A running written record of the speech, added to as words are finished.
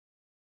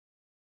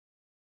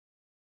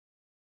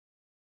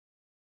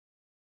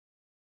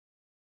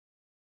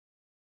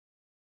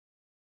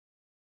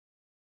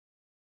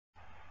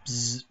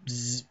bzz,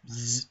 bzz,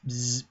 bzz,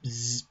 bzz,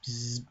 bzz,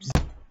 bzz, bzz.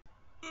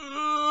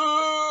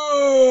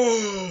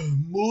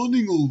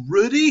 Morning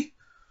already?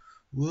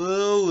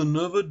 Well,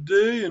 another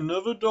day,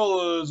 another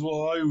dollar is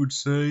what I would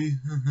say.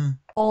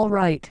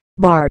 Alright,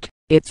 Bart,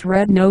 it's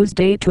Red Nose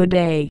Day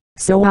today,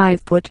 so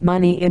I've put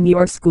money in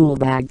your school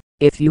bag,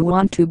 if you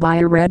want to buy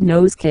a red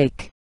nose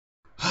cake.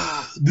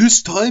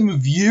 This time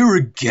of year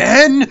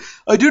again?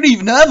 I don't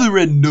even have a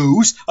red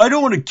nose, I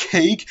don't want a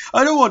cake,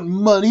 I don't want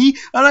money,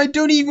 and I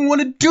don't even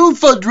want to do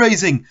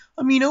fundraising.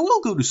 I mean, I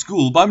will go to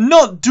school, but I'm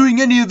not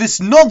doing any of this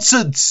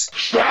nonsense.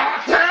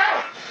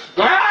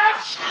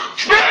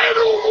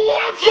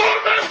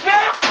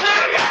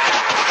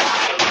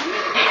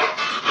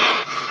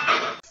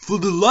 For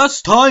the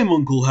last time,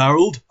 Uncle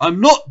Harold, I'm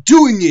not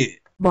doing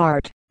it!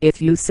 Bart,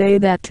 if you say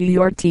that to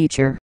your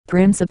teacher,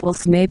 Principal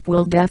Snape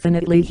will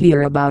definitely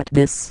hear about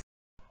this.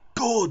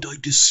 God, I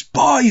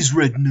despise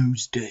Red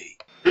Nose Day.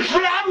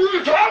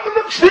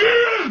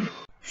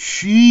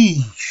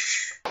 Sheesh.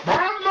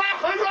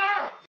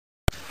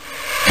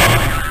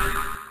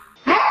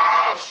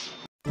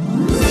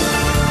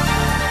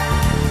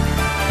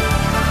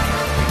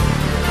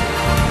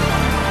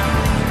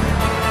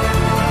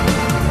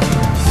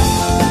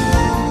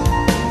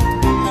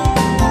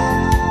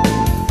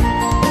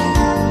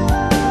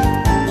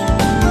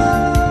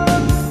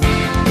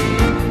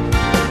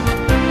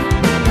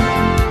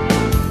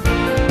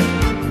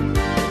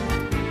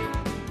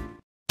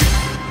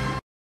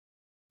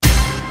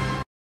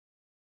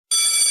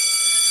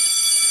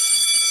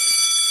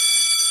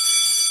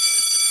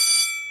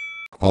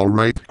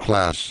 Alright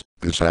class,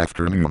 this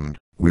afternoon,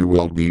 we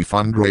will be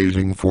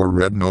fundraising for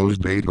Red Nose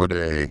Day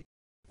today.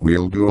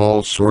 We'll do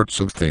all sorts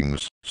of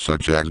things,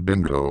 such as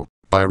bingo,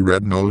 buy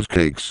red nose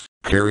cakes,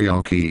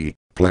 karaoke,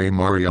 play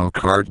Mario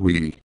Kart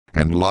Wii,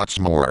 and lots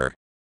more.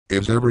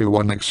 Is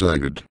everyone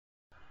excited?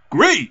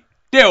 Great!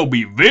 That'll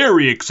be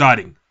very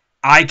exciting.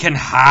 I can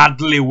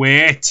hardly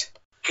wait.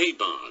 Hey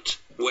Bart,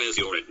 where's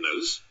your red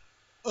nose?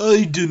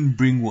 I didn't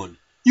bring one.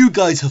 You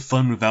guys have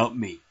fun without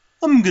me.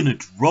 I'm gonna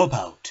drop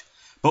out.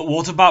 But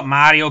what about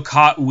Mario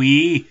Kart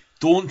Wii?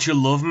 Don't you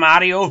love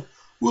Mario?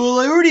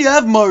 Well, I already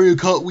have Mario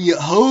Kart Wii at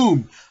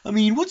home. I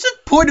mean, what's the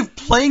point of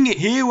playing it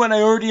here when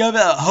I already have it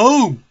at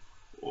home?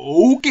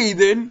 Okay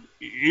then,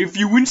 if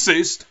you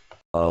insist.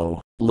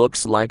 Oh,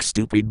 looks like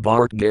stupid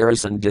Bart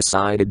Garrison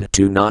decided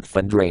to not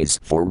fundraise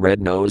for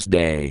Red Nose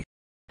Day.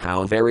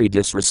 How very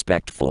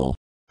disrespectful.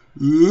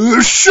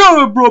 Shut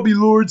up, Robbie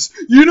Lords.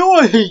 You know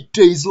I hate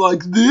days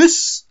like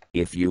this.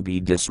 If you be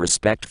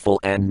disrespectful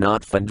and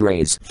not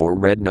fundraise for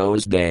Red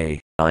Nose Day,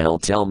 I'll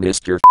tell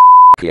Mr.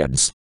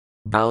 Kids.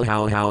 Bow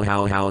how.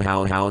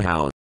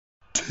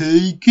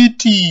 Take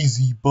it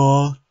easy,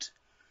 Bart.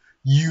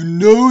 You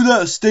know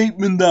that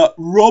statement that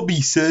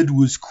Robbie said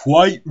was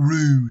quite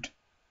rude.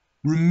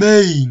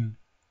 Remain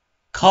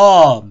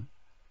calm.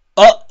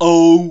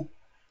 Uh-oh.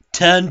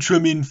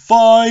 Tantrum in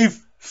 5,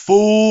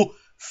 4,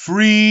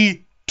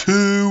 3,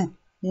 2,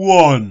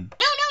 1.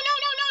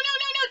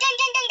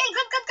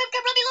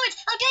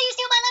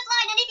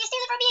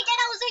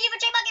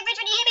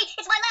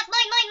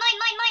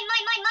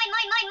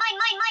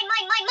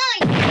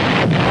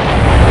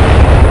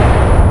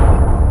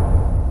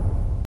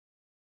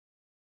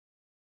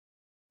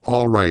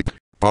 Alright,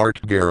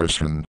 Bart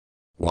Garrison.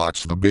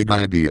 What's the big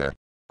idea?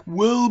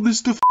 Well,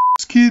 Mr.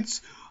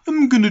 Kids,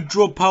 I'm gonna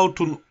drop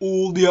out on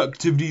all the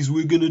activities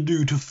we're gonna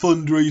do to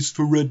fundraise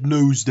for Red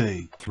Nose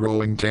Day.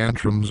 Throwing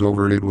tantrums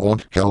over it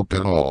won't help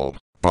at all,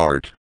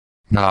 Bart.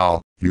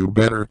 Now, you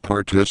better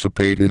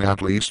participate in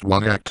at least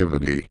one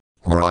activity,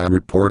 or I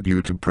report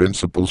you to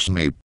Principal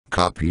Snape,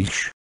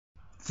 capiche?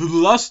 For the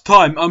last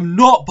time, I'm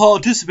not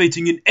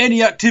participating in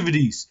any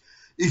activities.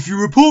 If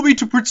you report me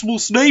to Principal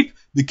Snape,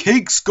 the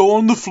cakes go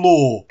on the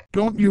floor.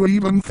 Don't you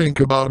even think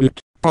about it,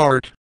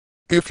 Bart.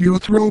 If you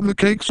throw the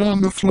cakes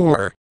on the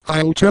floor,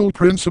 I'll tell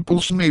Principal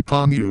Snape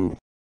on you.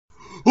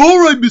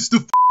 Alright,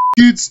 Mr.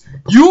 Kids,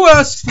 you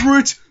asked for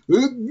it.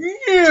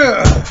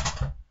 Yeah.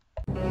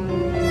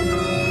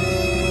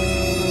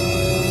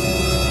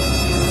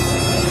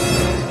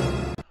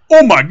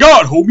 Oh my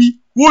god, homie,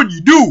 what'd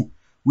you do?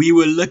 We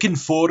were looking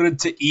forward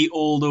to eat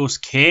all those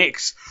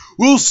cakes.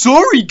 Well,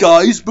 sorry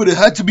guys, but it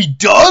had to be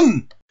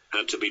done.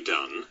 Had to be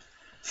done.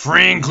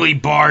 Frankly,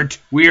 Bart,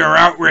 we are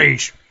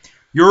outraged.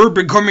 You're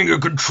becoming a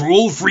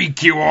control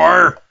freak, you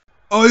are.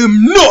 I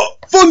am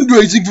not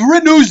fundraising for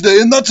Red Nose Day,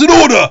 and that's an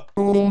order.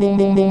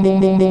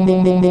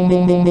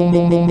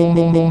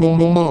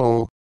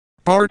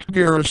 Bart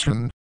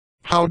Garrison,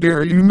 how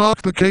dare you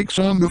knock the cakes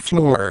on the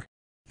floor?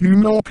 You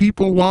know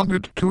people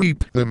wanted to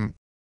eat them.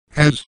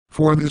 As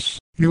for this,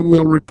 you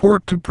will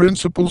report to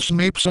Principal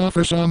Snape's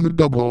office on the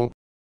double.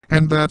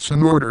 And that's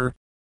an order.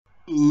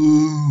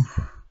 Do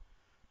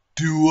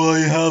I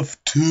have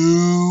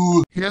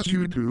to? Yes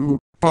you do,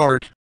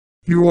 Bart.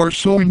 You are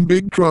so in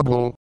big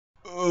trouble.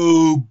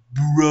 Oh,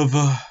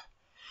 brother.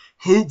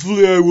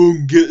 Hopefully I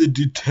won't get a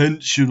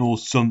detention or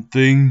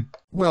something.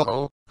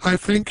 Well, I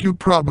think you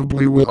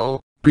probably will,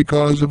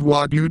 because of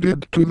what you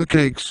did to the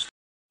cakes.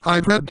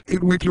 I've had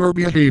it with your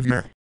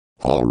behavior.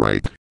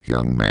 Alright,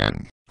 Young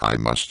man, I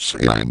must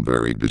say I'm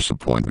very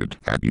disappointed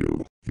at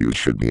you. You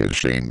should be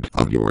ashamed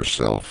of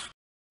yourself.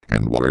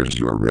 And where's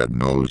your red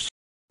nose?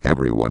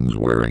 Everyone's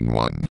wearing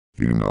one,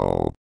 you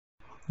know.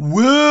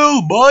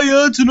 Well,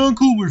 my aunt and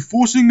uncle were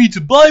forcing me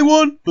to buy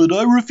one, but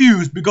I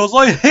refused because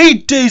I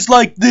hate days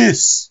like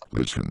this.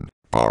 Listen,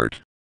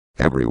 Bart.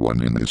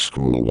 Everyone in this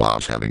school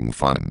was having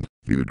fun.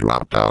 You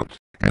dropped out,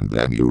 and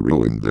then you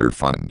ruined their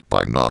fun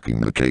by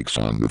knocking the cakes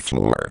on the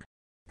floor.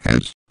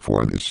 As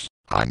for this,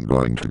 I'm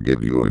going to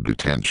give you a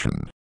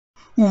detention.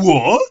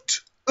 What?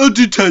 A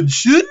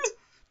detention?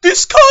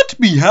 This can't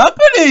be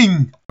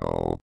happening!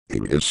 Oh,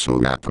 it is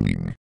so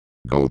happening.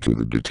 Go to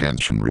the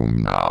detention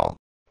room now.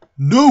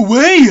 No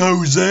way,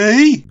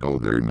 Jose! Go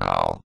there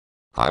now.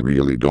 I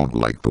really don't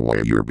like the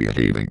way you're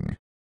behaving.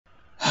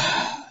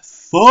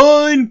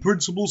 Fine,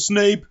 Principal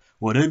Snape.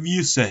 Whatever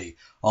you say.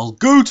 I'll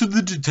go to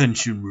the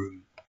detention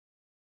room.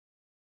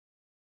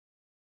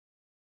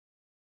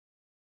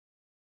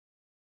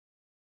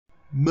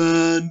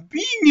 Man,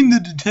 being in the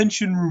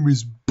detention room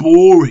is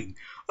boring.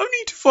 I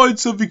need to find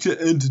something to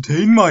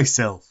entertain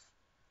myself.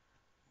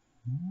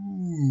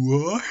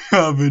 Ooh, I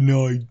have an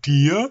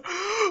idea.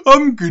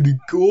 I'm gonna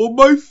go on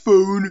my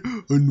phone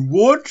and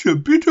watch a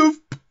bit of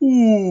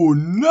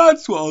porn.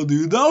 That's what I'll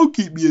do. That'll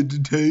keep me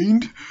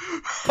entertained.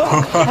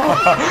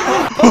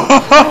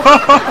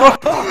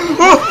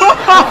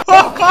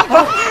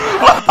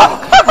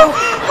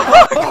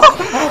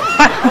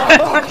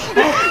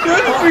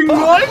 Anything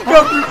like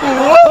that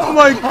before? Oh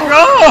my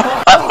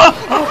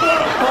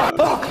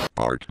god!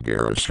 Bart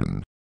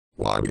Garrison,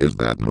 what is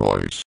that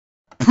noise?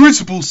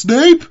 Principal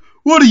Snape,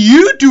 what are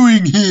you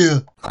doing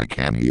here? I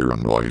can hear a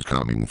noise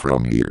coming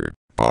from here.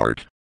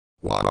 Bart,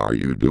 what are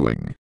you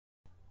doing?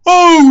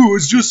 Oh, it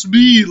was just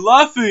me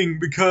laughing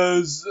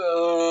because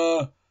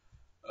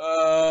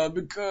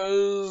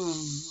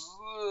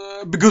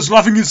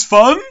laughing is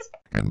fun?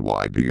 And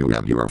why do you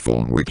have your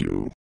phone with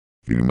you?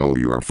 You know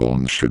your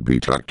phone should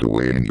be tucked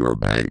away in your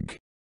bag.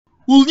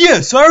 Well,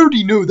 yes, I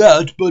already know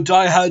that, but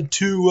I had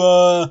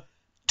to,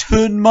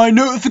 turn my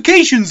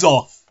notifications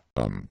off.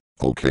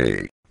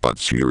 Okay, but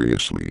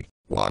seriously,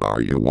 what are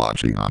you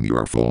watching on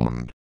your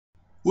phone?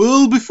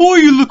 Well, before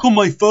you look on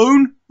my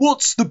phone,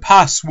 what's the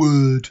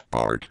password?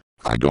 Bart,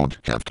 I don't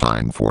have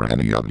time for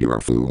any of your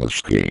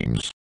foolish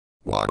games.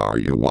 What are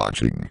you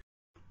watching?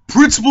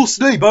 Principal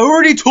Snape, I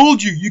already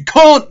told you, you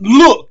can't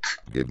look!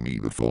 Give me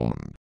the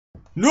phone.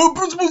 No,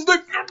 Principal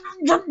Snape!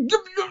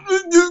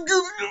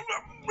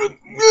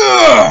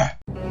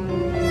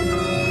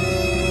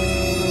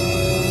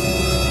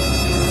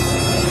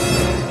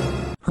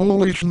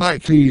 Holy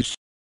shnikes!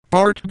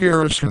 Bart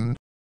Garrison,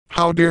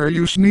 how dare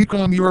you sneak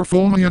on your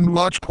phone and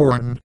watch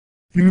porn?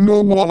 You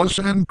know Wallace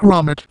and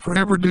Gromit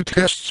forever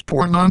detests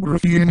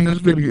pornography in his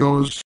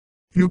videos.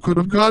 You could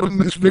have gotten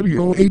this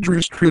video age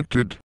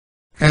restricted.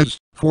 As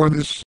for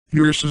this,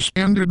 you're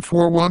suspended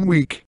for 1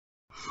 week.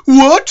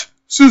 What?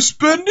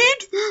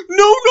 Suspended?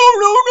 No!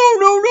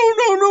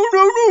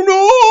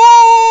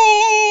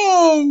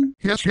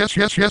 Yes. Yes.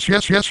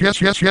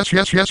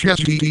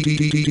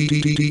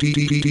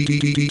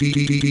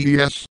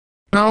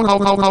 Now.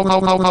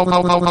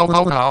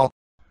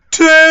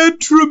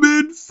 Tantrum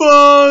in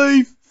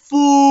 5,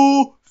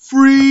 4,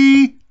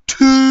 3,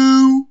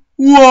 2,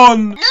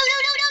 1. No.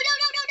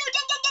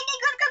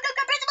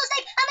 Principal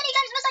Snape, how many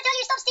times must I tell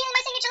you stop stealing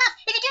my signature laugh?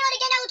 If you do that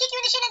again, I will kick you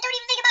in the shin and don't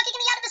even think about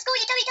kicking me out of the school,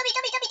 you dummy.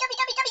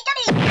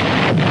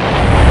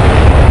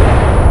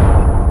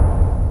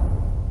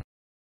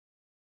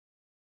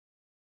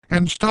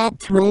 And stop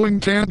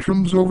throwing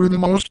tantrums over the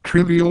most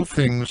trivial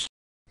things.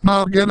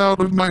 Now get out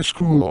of my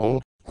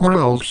school, or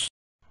else.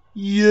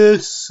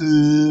 Yes,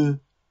 sir.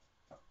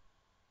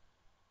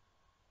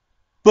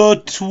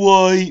 Butt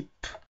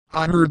wipe.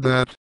 I heard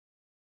that.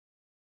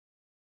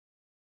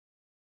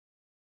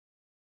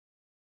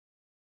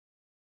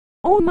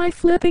 Oh my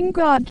flipping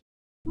god.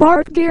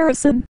 Bart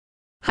Garrison.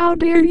 How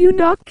dare you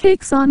knock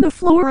cakes on the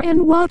floor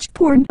and watch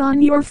porn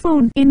on your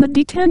phone in the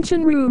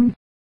detention room?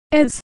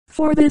 As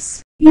for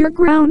this, you're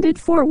grounded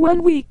for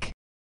 1 week.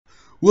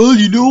 Well,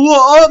 you know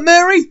what, Aunt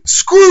Mary?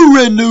 Screw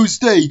Red Nose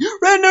Day!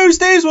 Red Nose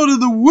Day is one of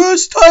the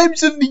worst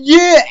times of the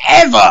year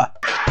ever!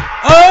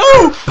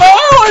 Oh,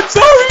 I'm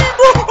sorry,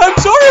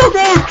 oh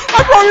God!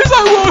 I promise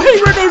I won't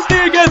hate Red Nose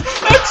Day again!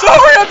 I'm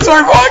sorry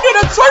for hugging,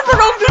 I'm sorry for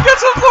not being on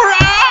the floor!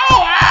 Ow!